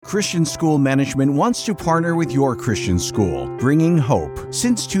Christian School Management wants to partner with your Christian school, bringing hope.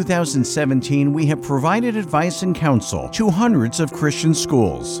 Since 2017, we have provided advice and counsel to hundreds of Christian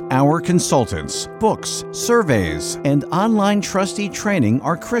schools. Our consultants, books, surveys, and online trustee training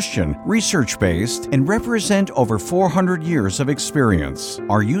are Christian, research-based, and represent over 400 years of experience.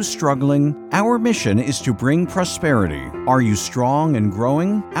 Are you struggling? Our mission is to bring prosperity. Are you strong and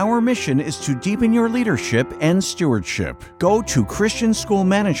growing? Our mission is to deepen your leadership and stewardship. Go to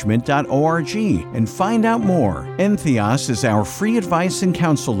christianschoolmanagement.org and find out more. Entheos is our free advice and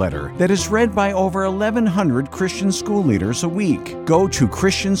counsel letter that is read by over 1,100 Christian school leaders a week. Go to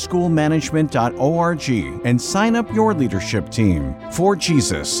christianschoolmanagement.org and sign up your leadership team for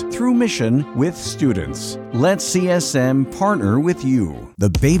Jesus through mission with students. Let CSM partner with you. The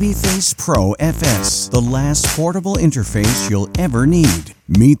Babyface Pro FS, the last portable interface you'll ever need.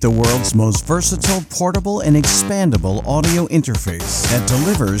 Meet the world's most versatile, portable, and expandable audio interface that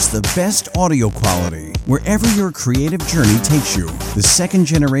delivers the best audio quality wherever your creative journey takes you. The second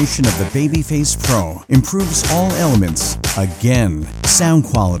generation of the Babyface Pro improves all elements. Again, sound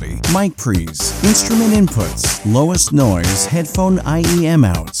quality, mic pre's, instrument inputs, lowest noise, headphone IEM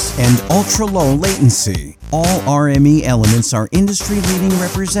outs, and ultra-low latency. All RME elements are industry-leading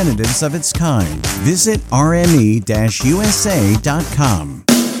representatives of its kind. Visit rme-usa.com.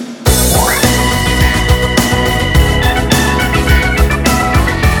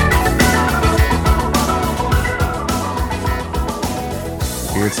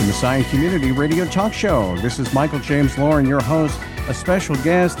 It's the Messiah Community Radio Talk Show. This is Michael James Lauren, your host, a special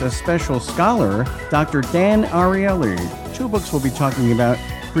guest, a special scholar, Dr. Dan Ariely. Two books we'll be talking about: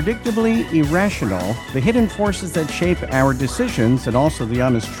 Predictably Irrational, the hidden forces that shape our decisions, and also the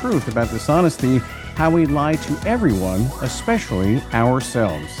honest truth about dishonesty, how we lie to everyone, especially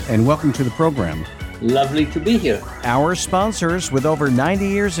ourselves. And welcome to the program. Lovely to be here. Our sponsors, with over 90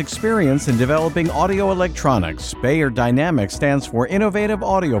 years experience in developing audio electronics, Bayer Dynamics stands for innovative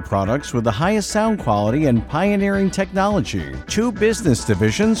audio products with the highest sound quality and pioneering technology. Two business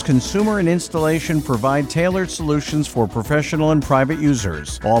divisions, consumer and installation, provide tailored solutions for professional and private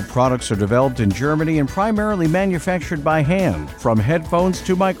users. All products are developed in Germany and primarily manufactured by hand, from headphones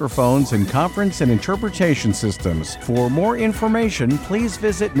to microphones and conference and interpretation systems. For more information, please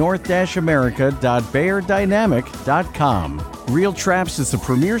visit north-america.bayerdynamic.com. Real Traps is the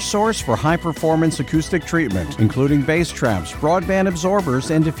premier source for high-performance acoustic treatment, including bass traps, broadband absorbers,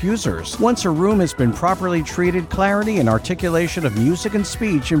 and diffusers. Once a room has been properly treated, clarity and articulation of music and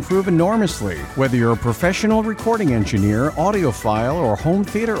speech improve enormously. Whether you're a professional recording engineer, audiophile, or home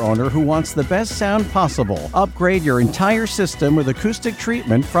theater owner who wants the best sound possible, upgrade your entire system with acoustic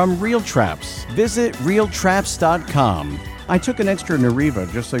treatment from Real Traps. Visit realtraps.com. I took an extra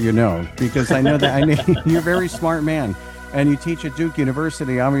Nariva, just so you know, because I know that you're a very smart man, and you teach at Duke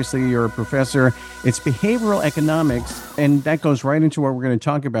University. Obviously, you're a professor. It's behavioral economics, and that goes right into what we're going to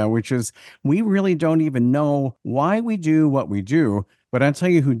talk about, which is we really don't even know why we do what we do. But I'll tell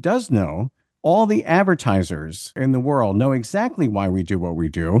you who does know. All the advertisers in the world know exactly why we do what we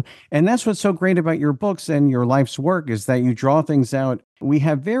do. And that's what's so great about your books and your life's work, is that you draw things out. We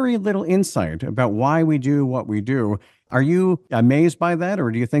have very little insight about why we do what we do. Are you amazed by that,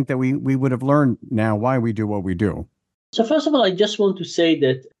 or do you think that we would have learned now why we do what we do? So first of all, I just want to say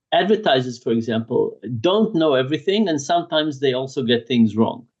that advertisers, for example, don't know everything, and sometimes they also get things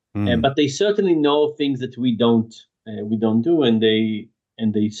wrong. But they certainly know things that we don't do, and they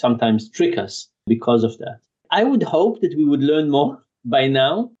sometimes trick us because of that. I would hope that we would learn more by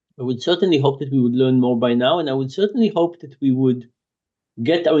now. I would certainly hope that we would learn more by now, and I would certainly hope that we would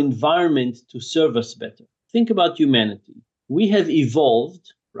get our environment to serve us better. Think about humanity. We have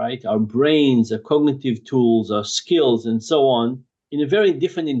evolved, right? Our brains, our cognitive tools, our skills, and so on, in a very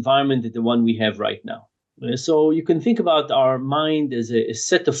different environment than the one we have right now. So you can think about our mind as a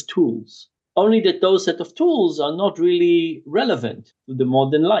set of tools, only that those set of tools are not really relevant to the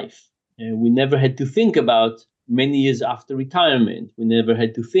modern life. We never had to think about many years after retirement. We never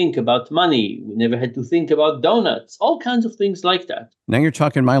had to think about money. We never had to think about donuts, all kinds of things like that. Now you're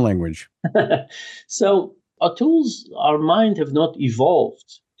talking my language. So our tools, our mind have not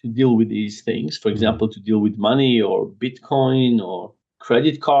evolved to deal with these things. For example, to deal with money or Bitcoin or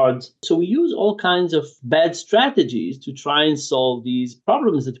credit cards. So we use all kinds of bad strategies to try and solve these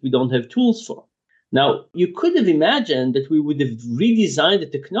problems that we don't have tools for. Now, you could have imagined that we would have redesigned the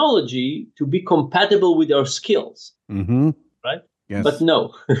technology to be compatible with our skills, right? Yes. But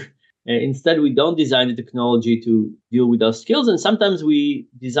no. Instead, we don't design the technology to deal with our skills, and sometimes we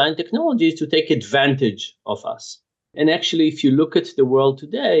design technologies to take advantage of us. And actually, if you look at the world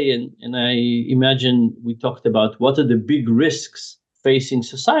today, and I imagine we talked about what are the big risks facing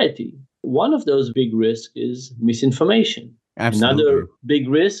society. One of those big risks is misinformation. Absolutely. Another big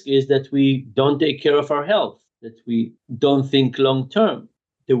risk is that we don't take care of our health, that we don't think long term,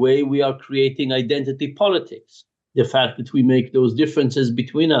 the way we are creating identity politics. The fact that we make those differences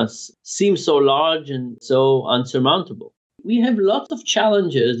between us seem so large and so unsurmountable. We have lots of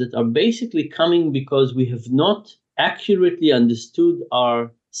challenges that are basically coming because we have not accurately understood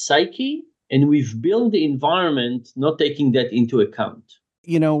our psyche, and we've built the environment not taking that into account.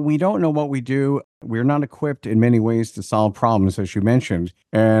 We don't know what we do. We're not equipped in many ways to solve problems, as you mentioned.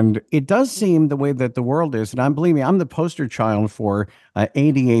 And it does seem the way that the world is. And believe me, I'm the poster child for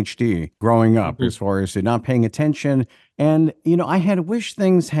ADHD growing up, as far as not paying attention. And, I had wished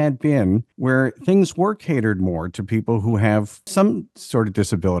things had been where things were catered more to people who have some sort of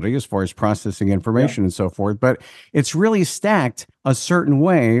disability as far as processing information and so forth. But it's really stacked a certain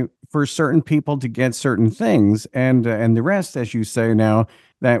way for certain people to get certain things, and the rest, as you say now,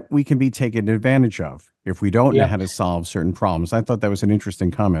 that we can be taken advantage of if we don't know how to solve certain problems. I thought that was an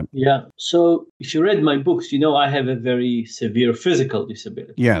interesting comment. Yeah. So if you read my books, I have a very severe physical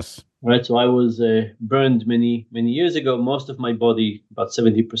disability. Yes. Right. So I was burned many, many years ago. Most of my body, about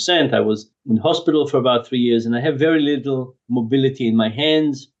 70%. I was in hospital for about 3 years, and I have very little mobility in my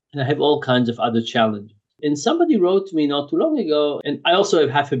hands, and I have all kinds of other challenges. And somebody wrote to me not too long ago, and I also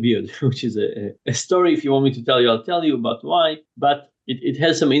have half a beard, which is a story. If you want me to tell you, I'll tell you about why. But it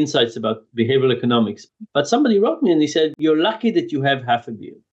has some insights about behavioral economics. But somebody wrote me and he said, "You're lucky that you have half a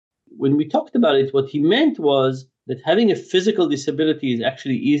beard." When we talked about it, what he meant was that having a physical disability is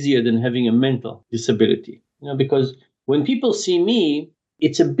actually easier than having a mental disability. Because when people see me,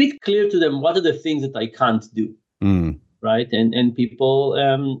 it's a bit clear to them what are the things that I can't do. Right. And people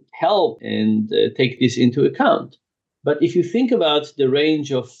help and take this into account. But if you think about the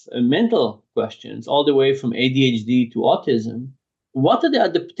range of mental questions, all the way from ADHD to autism, what are the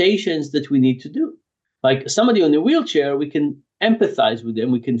adaptations that we need to do? Like somebody on a wheelchair, we can empathize with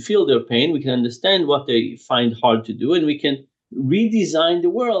them, we can feel their pain, we can understand what they find hard to do, and we can redesign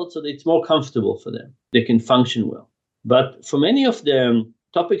the world so that it's more comfortable for them. They can function well. But for many of the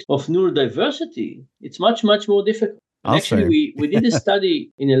topics of neurodiversity, it's much, much more difficult. And actually, we did a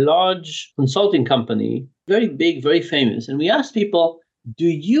study in a large consulting company, very big, very famous. And we asked people, do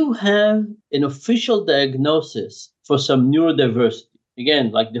you have an official diagnosis for some neurodiversity?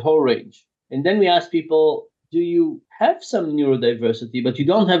 Again, like the whole range. And then we asked people, do you have some neurodiversity, but you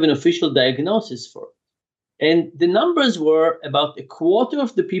don't have an official diagnosis for it? And the numbers were about a quarter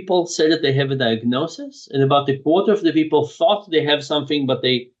of the people said that they have a diagnosis, and about a quarter of the people thought they have something, but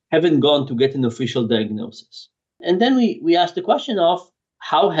they haven't gone to get an official diagnosis. And then we asked the question of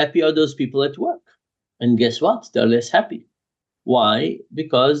how happy are those people at work? And guess what? They're less happy. Why?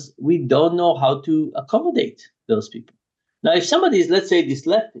 Because we don't know how to accommodate those people. Now, if somebody is, let's say,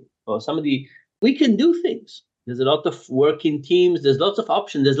 dyslexic or somebody, we can do things. There's a lot of work in teams. There's lots of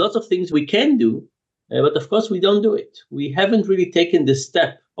options. There's lots of things we can do. But of course, we don't do it. We haven't really taken the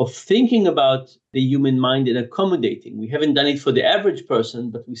step of thinking about the human mind and accommodating. We haven't done it for the average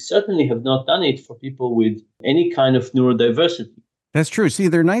person, but we certainly have not done it for people with any kind of neurodiversity. That's true. See,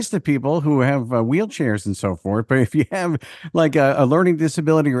 they're nice to people who have wheelchairs and so forth. But if you have like a learning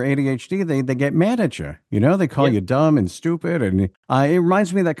disability or ADHD, they get mad at you. They call you dumb and stupid. And it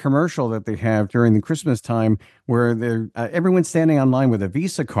reminds me of that commercial that they have during the Christmas time where they're everyone's standing online with a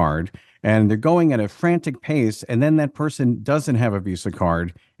Visa card and they're going at a frantic pace. And then that person doesn't have a Visa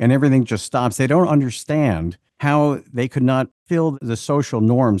card and everything just stops. They don't understand how they could not fill the social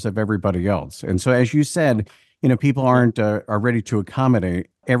norms of everybody else. And so, as you said, people are ready to accommodate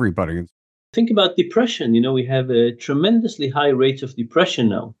everybody. Think about depression. We have a tremendously high rates of depression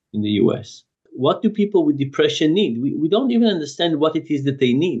now in the US. What do people with depression need? We don't even understand what it is that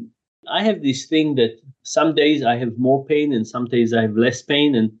they need. I have this thing that some days I have more pain and some days I have less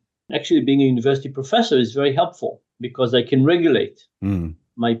pain. And actually being a university professor is very helpful because I can regulate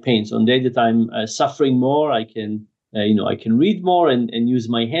my pain. So on the day that I'm suffering more, I can I can read more and use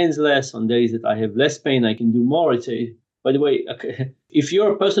my hands less. On days that I have less pain, I can do more. By the way, if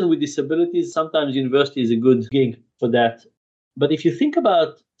you're a person with disabilities, sometimes university is a good gig for that. But if you think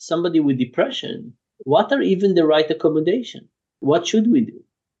about somebody with depression, what are even the right accommodation? What should we do?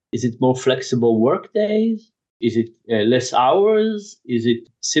 Is it more flexible work days? Is it less hours? Is it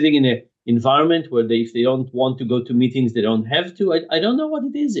sitting in an environment where if they don't want to go to meetings, they don't have to? I don't know what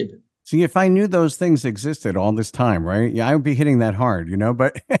it is even. See, if I knew those things existed all this time, right? Yeah, I would be hitting that hard,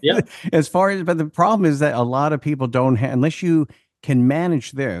 But but the problem is that a lot of people don't have, unless you can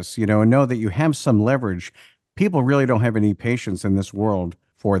manage this, and know that you have some leverage, people really don't have any patience in this world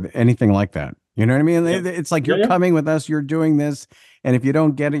for anything like that. You know what I mean? Yeah. It's like Yeah, you're yeah. coming with us, you're doing this, and if you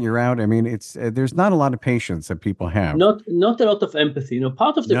don't get it, you're out. I mean, it's there's not a lot of patience that people have. Not a lot of empathy.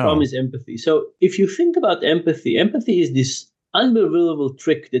 Part of the problem No. is empathy. So if you think about empathy, empathy is this unbelievable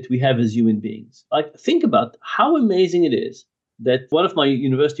trick that we have as human beings. Like, think about how amazing it is that one of my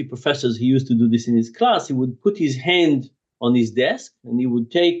university professors, he used to do this in his class. He would put his hand on his desk and he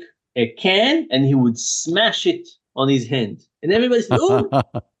would take a can and he would smash it on his hand. And everybody said, "Oh."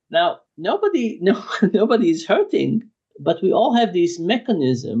 Now, nobody is hurting, but we all have this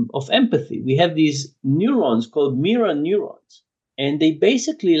mechanism of empathy. We have these neurons called mirror neurons, and they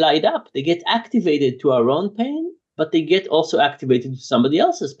basically light up. They get activated to our own pain, but they get also activated to somebody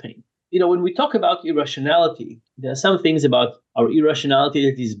else's pain. When we talk about irrationality, there are some things about our irrationality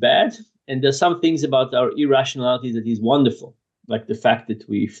that is bad, and there's some things about our irrationality that is wonderful, like the fact that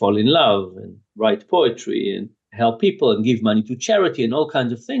we fall in love and write poetry and help people and give money to charity and all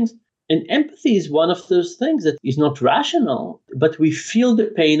kinds of things. And empathy is one of those things that is not rational, but we feel the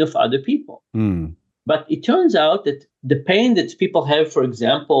pain of other people. Mm. But it turns out that the pain that people have, for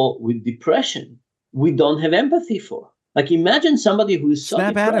example, with depression, we don't have empathy for. Like, imagine somebody who's so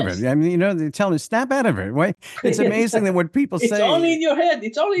Snap out of depressed. it. I mean, they tell me snap out of it. Why? It's amazing that what people It's say. only in your head.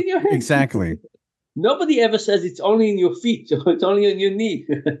 It's only in your head. Exactly. Nobody ever says it's only in your feet or it's only on your knee.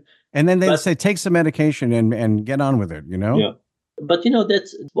 And then they say take some medication and get on with it. Yeah. But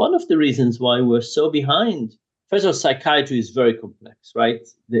that's one of the reasons why we're so behind. First of all, psychiatry is very complex, right?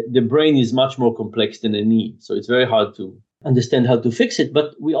 The brain is much more complex than a knee. So it's very hard to understand how to fix it.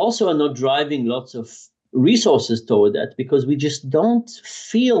 But we also are not driving lots of resources toward that because we just don't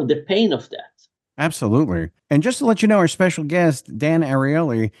feel the pain of that. Absolutely. And just to let you know, our special guest, Dan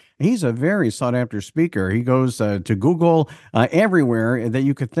Ariely, he's a very sought after speaker. He goes to Google everywhere that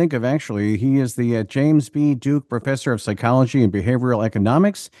you could think of, actually. He is the James B. Duke Professor of Psychology and Behavioral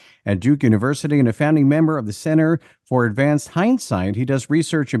Economics at Duke University and a founding member of the Center for Advanced Hindsight. He does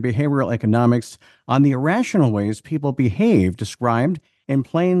research in behavioral economics on the irrational ways people behave, described in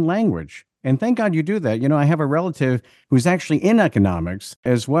plain language. And thank God you do that. I have a relative who's actually in economics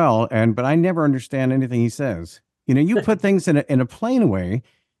as well, but I never understand anything he says. You put things in a plain way,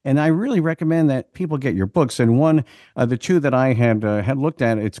 and I really recommend that people get your books. And one of the two that I had looked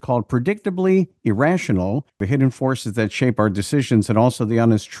at, it's called Predictably Irrational: The Hidden Forces That Shape Our Decisions, and also The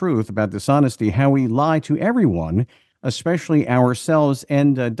Honest Truth About Dishonesty, How We Lie to Everyone, Especially Ourselves.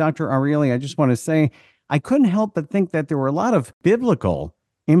 And Dr. Ariely, I just want to say, I couldn't help but think that there were a lot of biblical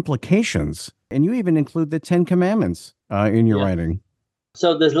implications, and you even include the 10 Commandments in your writing.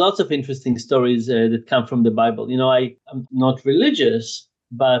 So there's lots of interesting stories that come from the Bible. I'm not religious,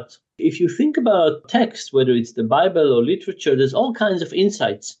 but if you think about text, whether it's the Bible or literature, there's all kinds of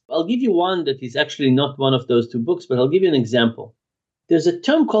insights. I'll give you one that is actually not one of those two books, but I'll give you an example. There's a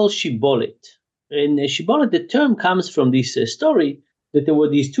term called shibboleth. And shibboleth, the term comes from this story that there were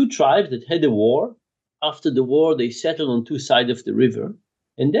these two tribes that had a war. After the war, they settled on two sides of the river.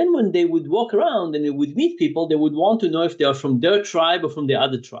 And then when they would walk around and they would meet people, they would want to know if they are from their tribe or from the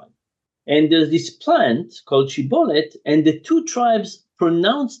other tribe. And there's this plant called shibboleth, and the two tribes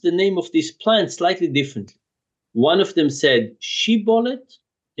pronounced the name of this plant slightly differently. One of them said shibboleth,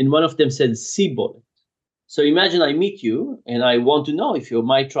 and one of them said sibboleth. So imagine I meet you, and I want to know if you're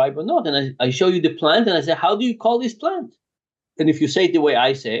my tribe or not. And I show you the plant, and I say, how do you call this plant? And if you say it the way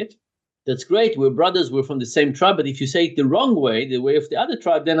I say it, that's great. We're brothers. We're from the same tribe. But if you say it the wrong way, the way of the other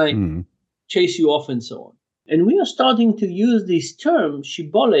tribe, then I chase you off and so on. And we are starting to use this term,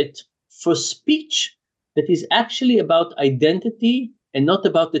 shibboleth, for speech that is actually about identity and not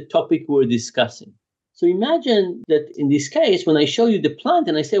about the topic we're discussing. So imagine that in this case, when I show you the plant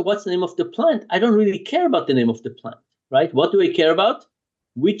and I say, what's the name of the plant? I don't really care about the name of the plant, right? What do I care about?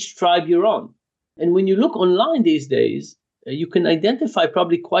 Which tribe you're on. And when you look online these days, you can identify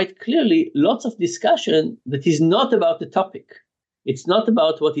probably quite clearly lots of discussion that is not about the topic. It's not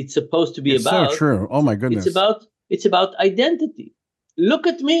about what it's supposed to be about. So true. Oh my goodness. It's about identity. Look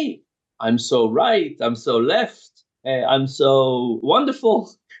at me. I'm so right. I'm so left. I'm so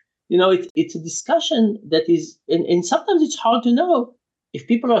wonderful. It's a discussion that is, and sometimes it's hard to know if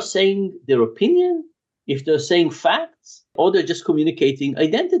people are saying their opinion, if they're saying facts, or they're just communicating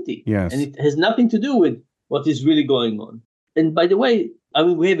identity. Yes. And it has nothing to do with what is really going on. And by the way,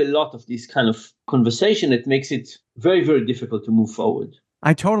 we have a lot of this kind of conversation that makes it very, very difficult to move forward.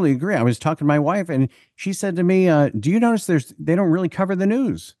 I totally agree. I was talking to my wife, and she said to me, do you notice they don't really cover the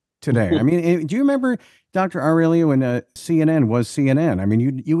news today? I mean, do you remember, Dr. Ariely, when CNN was CNN? I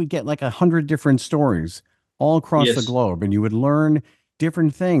mean, you would get like 100 different stories all across the globe, and you would learn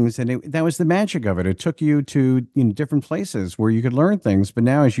different things. And that was the magic of it. It took you to different places where you could learn things. But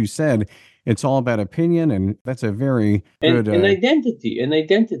now, as you said, it's all about opinion. And that's a very good... And identity,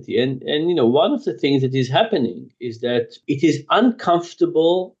 and one of the things that is happening is that it is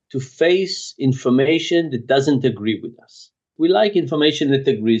uncomfortable to face information that doesn't agree with us. We like information that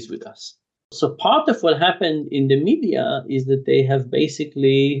agrees with us. So part of what happened in the media is that they have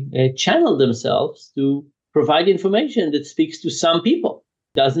basically channeled themselves to provide information that speaks to some people,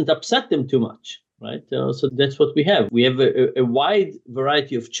 doesn't upset them too much, right? So that's what we have. We have a wide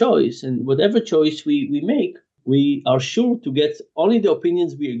variety of choice, and whatever choice we make, we are sure to get only the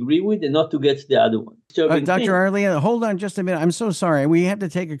opinions we agree with and not to get the other one. Dr. Arlia, hold on just a minute. I'm so sorry. We have to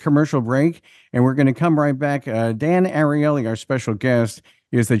take a commercial break, and we're going to come right back. Dan Ariely, our special guest,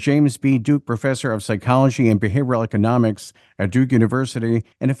 is the James B. Duke Professor of Psychology and Behavioral Economics at Duke University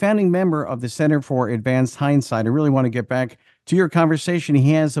and a founding member of the Center for Advanced Hindsight. I really want to get back to your conversation.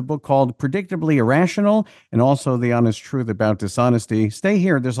 He has a book called Predictably Irrational and also The Honest Truth About Dishonesty. Stay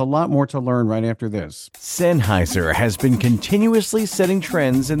here. There's a lot more to learn right after this. Sennheiser has been continuously setting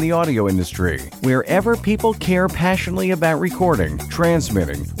trends in the audio industry. Wherever people care passionately about recording,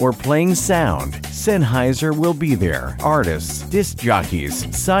 transmitting, or playing sound, Sennheiser will be there. Artists, disc jockeys,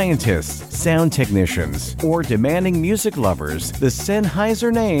 scientists, sound technicians, or demanding music lovers, the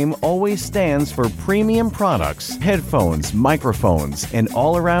Sennheiser name always stands for premium products, headphones, microphones, and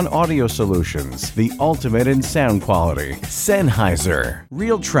all-around audio solutions, the ultimate in sound quality. Sennheiser.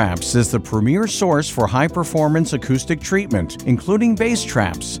 Real Traps is the premier source for high-performance acoustic treatment, including bass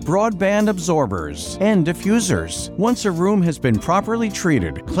traps, broadband absorbers, and diffusers. Once a room has been properly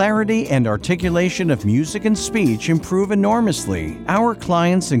treated, clarity and articulation of music and speech improve enormously. Our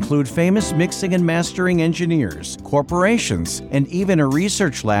clients include famous mixing and mastering engineers, corporations, and even a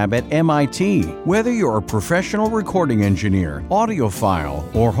research lab at MIT. Whether you're a professional recording engineer,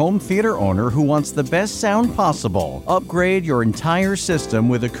 audiophile, or home theater owner who wants the best sound possible, upgrade your entire system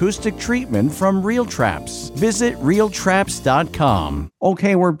with acoustic treatment from Real Traps. Visit realtraps.com.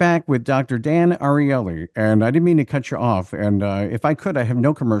 Okay, we're back with Dr. Dan Ariely, and I didn't mean to cut you off, and if I could, I have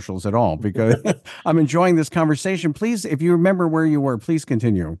no commercials at all because I'm enjoying this conversation. Please, if you remember where you were, please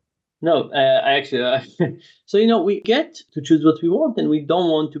continue. No, I actually, so, we get to choose what we want, and we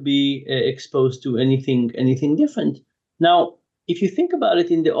don't want to be exposed to anything different. Now, if you think about it,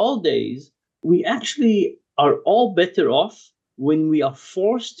 in the old days, we actually are all better off when we are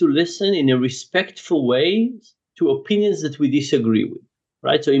forced to listen in a respectful way to opinions that we disagree with,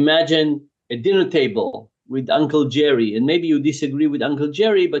 right? So imagine a dinner table with Uncle Jerry, and maybe you disagree with Uncle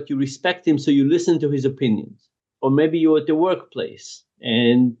Jerry, but you respect him, so you listen to his opinions. Or maybe you're at the workplace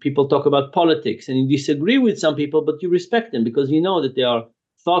and people talk about politics and you disagree with some people, but you respect them because you know that they are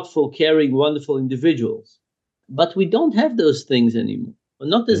thoughtful, caring, wonderful individuals. But we don't have those things anymore,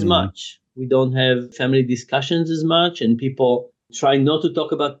 not as much. We don't have family discussions as much, and people try not to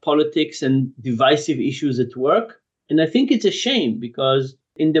talk about politics and divisive issues at work. And I think it's a shame because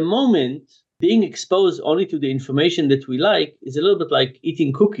in the moment, being exposed only to the information that we like is a little bit like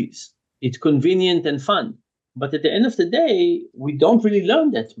eating cookies. It's convenient and fun. But at the end of the day, we don't really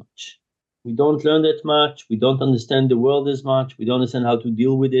learn that much. We don't learn that much. We don't understand the world as much. We don't understand how to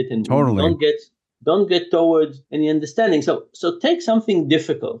deal with it. And totally. We don't get towards any understanding. So take something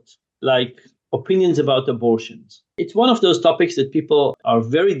difficult, like opinions about abortions. It's one of those topics that people are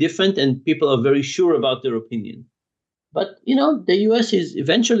very different and people are very sure about their opinion. But, the US is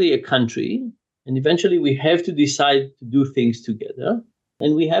eventually a country, and eventually we have to decide to do things together,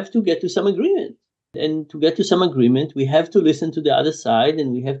 and we have to get to some agreement. And to get to some agreement, we have to listen to the other side,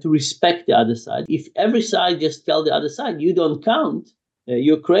 and we have to respect the other side. If every side just tell the other side, you don't count,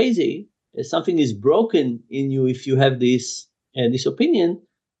 you're crazy, something is broken in you if you have this opinion,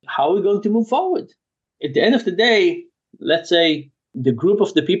 how are we going to move forward? At the end of the day, let's say the group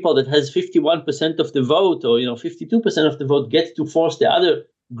of the people that has 51% of the vote or 52% of the vote gets to force the other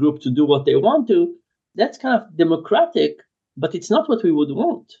group to do what they want to. That's kind of democratic, but it's not what we would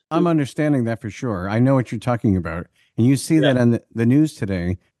want. I'm understanding that for sure. I know what you're talking about. And you see that on the news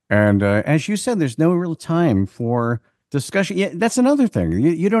today. And as you said, there's no real time for discussion. Yeah, that's another thing.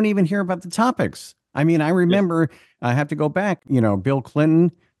 You don't even hear about the topics. I mean, I remember I have to go back, Bill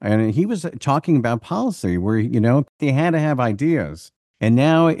Clinton, and he was talking about policy where, they had to have ideas. And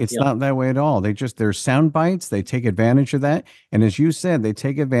now it's not that way at all. They're sound bites. They take advantage of that. And as you said, they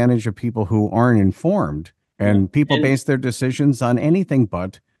take advantage of people who aren't informed. And people base their decisions on anything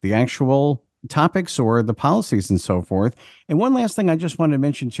but the actual topics or the policies and so forth. And one last thing I just wanted to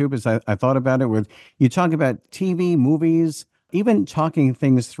mention too, because I thought about it you talk about TV, movies, even talking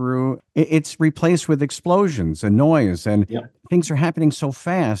things through, it's replaced with explosions and noise, and Yeah. things are happening so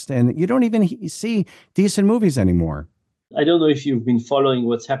fast, and you don't even see decent movies anymore. I don't know if you've been following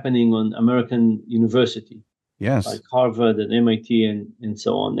what's happening on American university, like Yes. Harvard and MIT and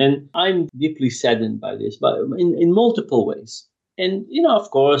so on. And I'm deeply saddened by this, but in multiple ways. And, of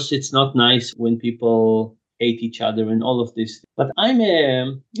course, it's not nice when people hate each other and all of this. But I'm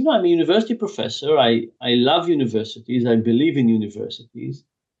a university professor. I love universities. I believe in universities.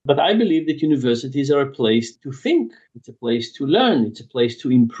 But I believe that universities are a place to think. It's a place to learn. It's a place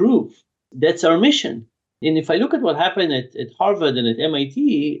to improve. That's our mission. And if I look at what happened at Harvard and at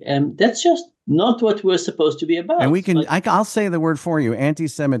MIT, that's just not what we're supposed to be about. And I'll say the word for you,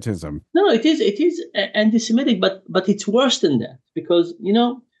 anti-Semitism. No, it is anti-Semitic, but it's worse than that because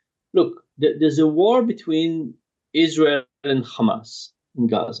look, there's a war between Israel and Hamas in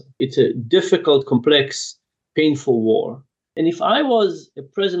Gaza. It's a difficult, complex, painful war. And if I was a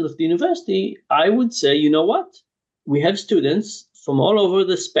president of the university, I would say, you know what? We have students from all over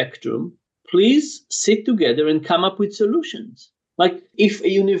the spectrum. Please sit together and come up with solutions. Like if a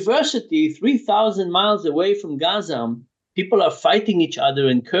university 3,000 miles away from Gaza, people are fighting each other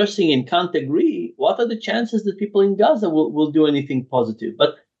and cursing and can't agree, what are the chances that people in Gaza will do anything positive?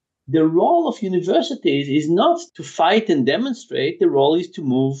 But the role of universities is not to fight and demonstrate. The role is to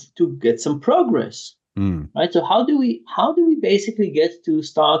move to get some progress. Right. So how do we basically get to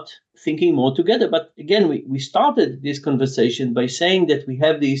start thinking more together? But again, we started this conversation by saying that we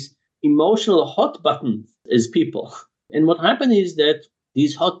have these emotional hot buttons as people. And what happened is that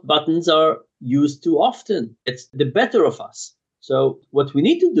these hot buttons are used too often. It's the better of us. So what we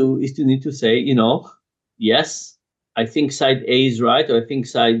need to do is to say, yes, I think side A is right, or I think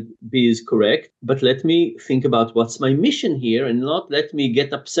side B is correct, but let me think about what's my mission here and not let me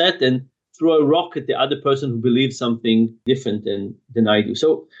get upset and throw a rock at the other person who believes something different than I do.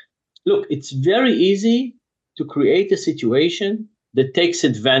 So look, it's very easy to create a situation that takes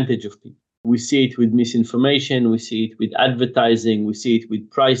advantage of people. We see it with misinformation, we see it with advertising, we see it with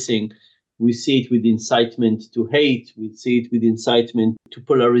pricing, we see it with incitement to hate, we see it with incitement to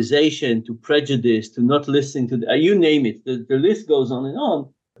polarization, to prejudice, to not listening to you name it. The list goes on and on.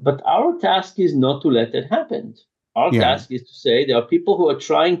 But our task is not to let that happen. Our task is to say there are people who are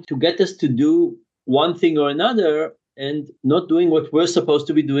trying to get us to do one thing or another and not doing what we're supposed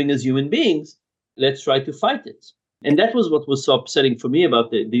to be doing as human beings. Let's try to fight it. And that was what was so upsetting for me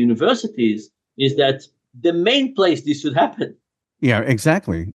about the universities, is that the main place this should happen. Yeah,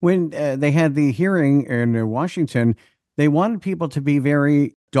 exactly. When they had the hearing in Washington, they wanted people to be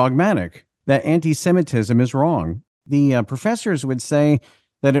very dogmatic, that anti-Semitism is wrong. The professors would say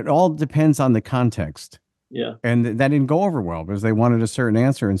that it all depends on the context. Yeah. And that didn't go over well because they wanted a certain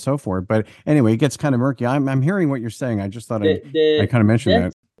answer and so forth. But anyway, it gets kind of murky. I'm hearing what you're saying. I just thought I kind of mentioned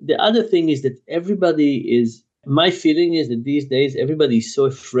that. The other thing is that my feeling is that these days everybody is so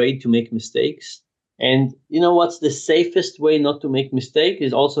afraid to make mistakes. And you know what's the safest way not to make mistake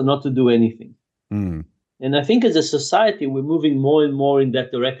is also not to do anything. And I think as a society, we're moving more and more in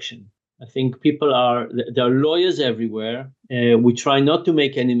that direction. I think there are lawyers everywhere. We try not to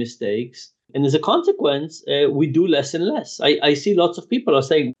make any mistakes. And as a consequence, we do less and less. I see lots of people are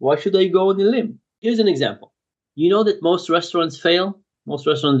saying, why should I go on a limb? Here's an example. You know that most restaurants fail? Most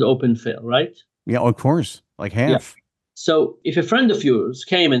restaurants open fail, right? Yeah, of course. Like half. Yeah. So if a friend of yours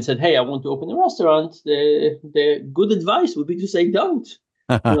came and said, hey, I want to open a restaurant, the good advice would be to say, don't.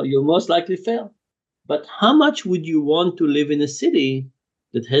 You'll most likely fail. But how much would you want to live in a city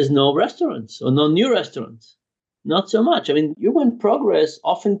that has no restaurants or no new restaurants? Not so much. I mean, human progress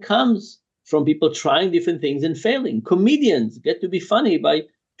often comes from people trying different things and failing. Comedians get to be funny by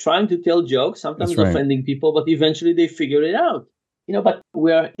trying to tell jokes, sometimes offending people, but eventually they figure it out. But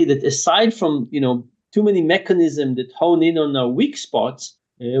we're that aside from, too many mechanisms that hone in on our weak spots,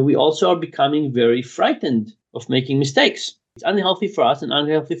 we also are becoming very frightened of making mistakes. It's unhealthy for us and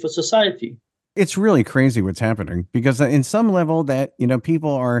unhealthy for society. It's really crazy what's happening because in some level that,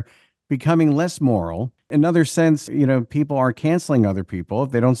 people are becoming less moral. In another sense, people are canceling other people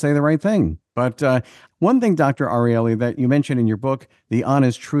if they don't say the right thing. But one thing, Dr. Ariely, that you mentioned in your book, The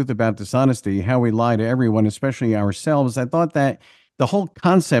Honest Truth About Dishonesty, How We Lie to Everyone, Especially Ourselves, I thought that the whole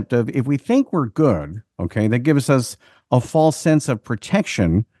concept of if we think we're good, okay, that gives us a false sense of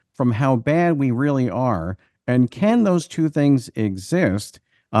protection from how bad we really are. And can those two things exist?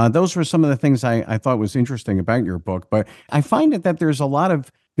 Those were some of the things I thought was interesting about your book. But I find that there's a lot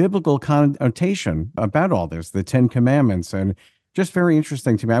of biblical connotation about all this, the 10 Commandments, and just very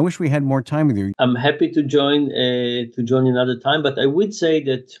interesting to me. I wish we had more time with you. I'm happy to join another time, but I would say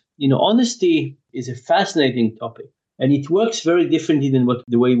that, honesty is a fascinating topic. And it works very differently than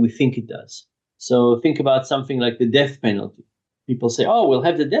the way we think it does. So think about something like the death penalty. People say, oh, we'll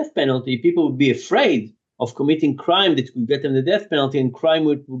have the death penalty. People would be afraid of committing crime that would get them the death penalty, and crime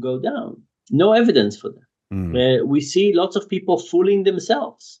will go down. No evidence for that. We see lots of people fooling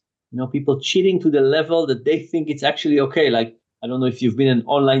themselves. People cheating to the level that they think it's actually okay. Like, I don't know if you've been an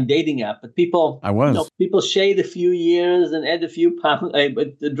online dating app, but people shade a few years and add a few pounds,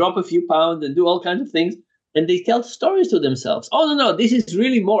 drop a few pounds and do all kinds of things. And they tell stories to themselves. Oh, no, this is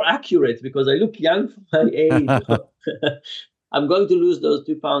really more accurate because I look young for my age. I'm going to lose those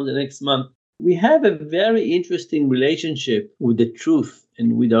 2 pounds the next month. We have a very interesting relationship with the truth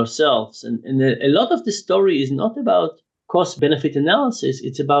and with ourselves. And a lot of the story is not about cost-benefit analysis.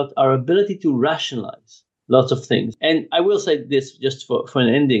 It's about our ability to rationalize lots of things. And I will say this just for an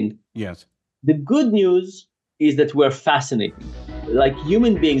ending. Yes. The good news is that we're fascinating. Like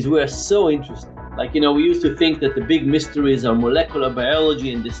human beings, we are so interesting. Like, we used to think that the big mysteries are molecular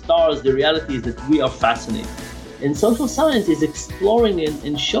biology and the stars. The reality is that we are fascinating. And social science is exploring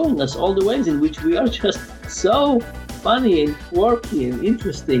and showing us all the ways in which we are just so funny and quirky and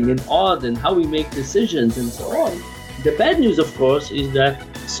interesting and odd, and how we make decisions and so on. The bad news, of course, is that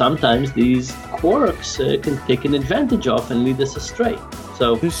sometimes these quirks can take an advantage of and lead us astray.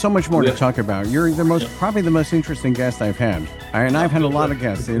 So there's so much more to talk about. You're probably the most interesting guest I've had. And I've had a lot of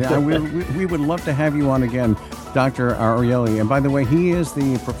guests. We would love to have you on again, Dr. Arieli. And by the way, he is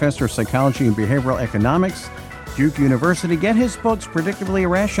the professor of psychology and behavioral economics, Duke University. Get his books, Predictably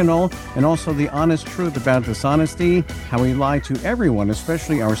Irrational, and also The Honest Truth About Dishonesty, How We Lie to Everyone,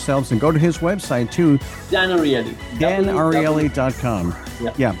 especially ourselves. And go to his website, too. Dan Arieli. DanArieli.com.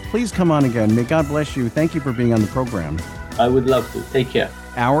 Yeah, please come on again. May God bless you. Thank you for being on the program. I would love to. Take care.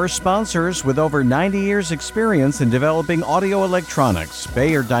 Our sponsors, with over 90 years experience in developing audio electronics,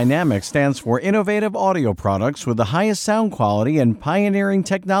 Bayer Dynamics stands for innovative audio products with the highest sound quality and pioneering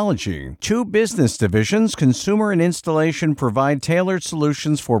technology. 2 business divisions, consumer and installation, provide tailored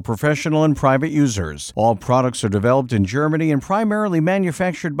solutions for professional and private users. All products are developed in Germany and primarily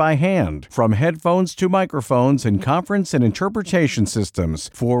manufactured by hand, from headphones to microphones and conference and interpretation systems.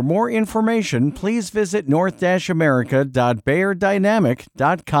 For more information, please visit north-america.bayerdynamic.com.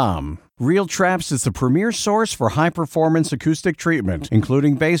 Real Traps is the premier source for high-performance acoustic treatment,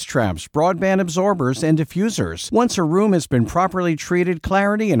 including bass traps, broadband absorbers, and diffusers. Once a room has been properly treated,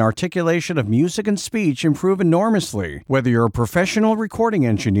 clarity and articulation of music and speech improve enormously. Whether you're a professional recording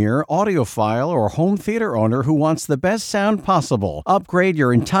engineer, audiophile, or home theater owner who wants the best sound possible, upgrade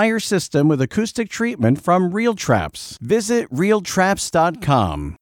your entire system with acoustic treatment from Real Traps. Visit realtraps.com.